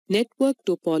Network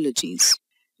topologies.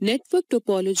 Network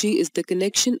topology is the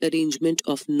connection arrangement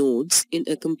of nodes in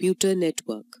a computer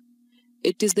network.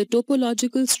 It is the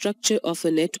topological structure of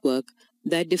a network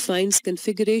that defines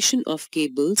configuration of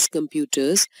cables,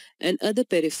 computers, and other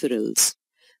peripherals.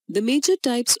 The major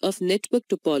types of network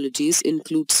topologies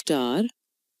include star,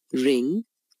 ring,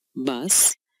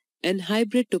 bus, and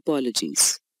hybrid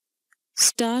topologies.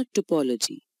 Star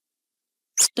topology.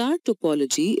 Star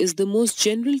topology is the most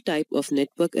general type of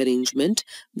network arrangement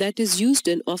that is used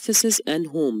in offices and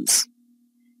homes.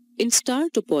 In star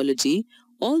topology,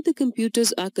 all the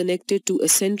computers are connected to a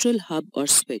central hub or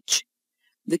switch.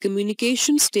 The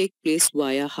communications take place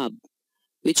via hub,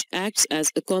 which acts as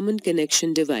a common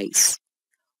connection device.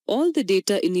 All the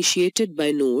data initiated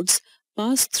by nodes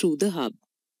pass through the hub.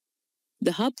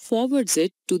 The hub forwards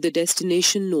it to the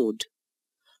destination node.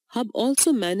 Hub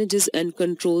also manages and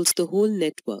controls the whole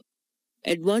network.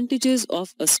 Advantages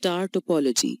of a star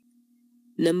topology.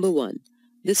 Number 1.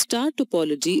 The star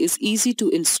topology is easy to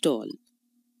install.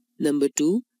 Number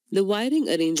 2. The wiring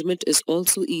arrangement is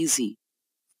also easy.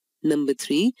 Number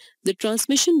 3. The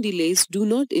transmission delays do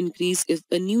not increase if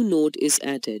a new node is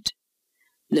added.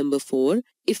 Number 4.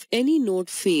 If any node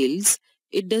fails,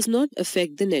 it does not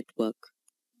affect the network.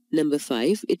 Number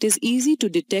 5. It is easy to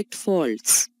detect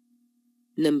faults.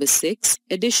 Number 6.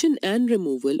 Addition and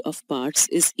removal of parts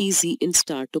is easy in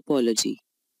star topology.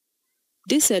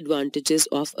 Disadvantages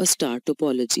of a star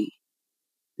topology.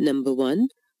 Number 1.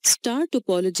 Star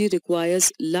topology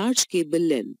requires large cable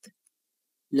length.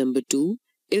 Number 2.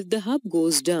 If the hub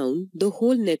goes down, the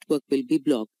whole network will be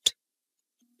blocked.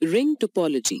 Ring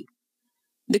topology.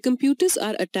 The computers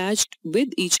are attached with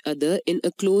each other in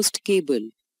a closed cable.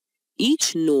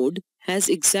 Each node has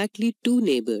exactly 2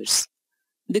 neighbors.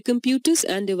 The computers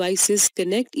and devices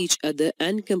connect each other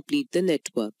and complete the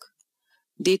network.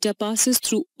 Data passes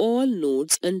through all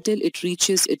nodes until it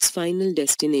reaches its final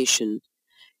destination.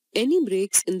 Any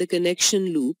breaks in the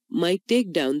connection loop might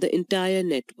take down the entire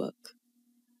network.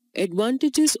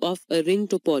 Advantages of a ring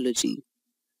topology.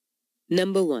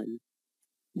 Number 1.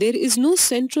 There is no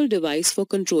central device for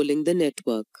controlling the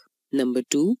network. Number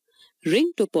 2.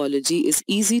 Ring topology is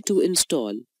easy to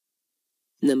install.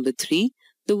 Number 3.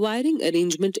 The wiring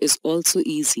arrangement is also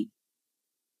easy.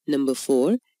 Number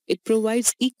 4. It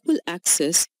provides equal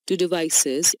access to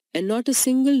devices and not a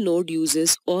single node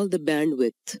uses all the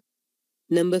bandwidth.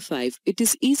 Number 5. It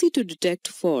is easy to detect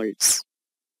faults.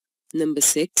 Number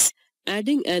 6.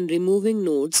 Adding and removing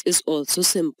nodes is also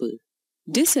simple.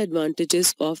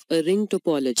 Disadvantages of a ring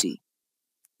topology.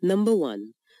 Number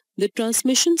 1. The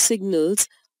transmission signals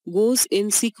goes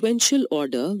in sequential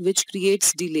order, which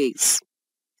creates delays.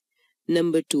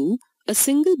 Number 2. A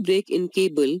single break in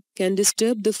cable can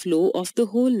disturb the flow of the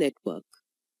whole network.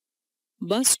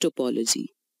 Bus topology.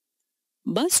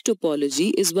 Bus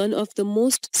topology is one of the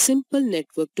most simple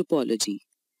network topology.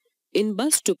 In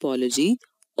bus topology,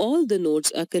 all the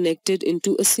nodes are connected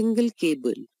into a single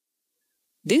cable.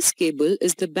 This cable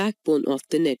is the backbone of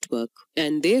the network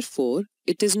and therefore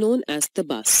it is known as the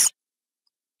bus.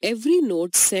 Every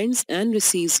node sends and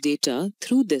receives data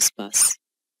through this bus.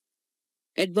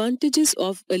 Advantages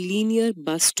of a linear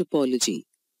bus topology.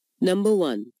 Number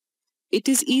 1. It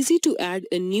is easy to add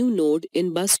a new node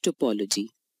in bus topology.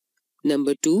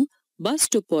 Number 2. Bus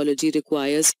topology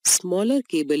requires smaller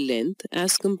cable length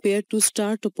as compared to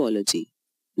star topology.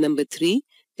 Number 3.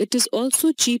 It is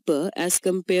also cheaper as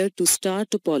compared to star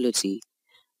topology.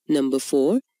 Number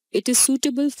 4. It is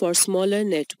suitable for smaller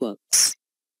networks.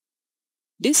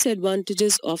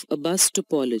 Disadvantages of a bus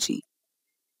topology.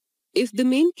 If the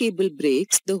main cable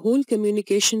breaks, the whole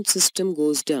communication system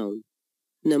goes down.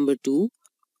 Number 2.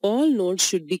 All nodes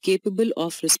should be capable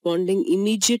of responding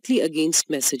immediately against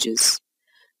messages.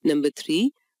 Number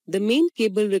 3. The main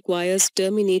cable requires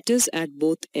terminators at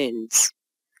both ends.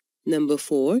 Number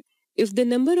 4. If the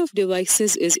number of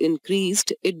devices is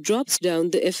increased, it drops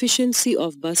down the efficiency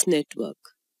of bus network.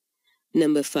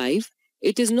 Number 5.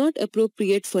 It is not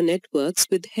appropriate for networks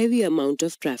with heavy amount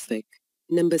of traffic.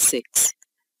 Number 6.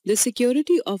 The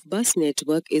security of bus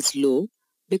network is low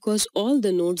because all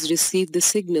the nodes receive the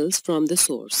signals from the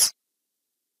source.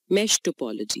 Mesh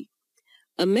topology.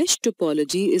 A mesh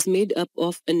topology is made up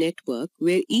of a network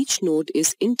where each node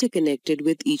is interconnected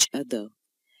with each other.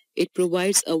 It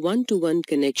provides a one-to-one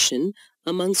connection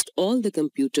amongst all the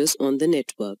computers on the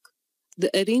network.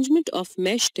 The arrangement of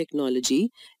mesh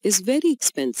technology is very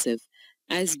expensive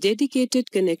as dedicated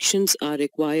connections are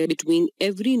required between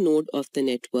every node of the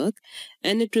network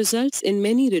and it results in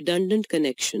many redundant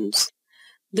connections.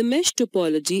 The mesh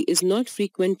topology is not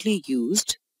frequently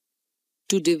used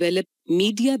to develop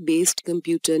media-based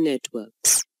computer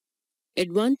networks.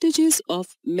 Advantages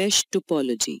of mesh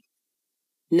topology.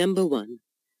 Number 1.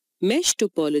 Mesh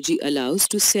topology allows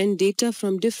to send data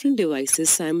from different devices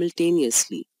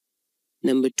simultaneously.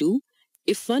 Number 2.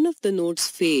 If one of the nodes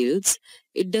fails,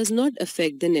 it does not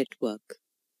affect the network.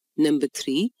 Number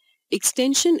 3.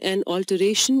 Extension and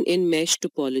alteration in mesh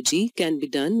topology can be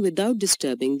done without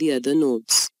disturbing the other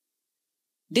nodes.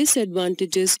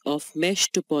 Disadvantages of mesh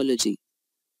topology.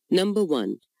 Number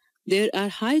 1. There are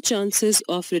high chances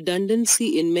of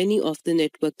redundancy in many of the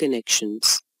network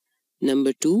connections.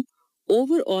 Number 2.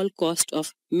 Overall cost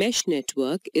of mesh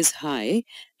network is high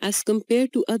as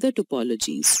compared to other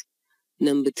topologies.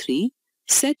 Number 3.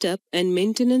 Setup and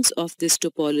maintenance of this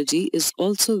topology is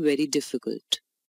also very difficult.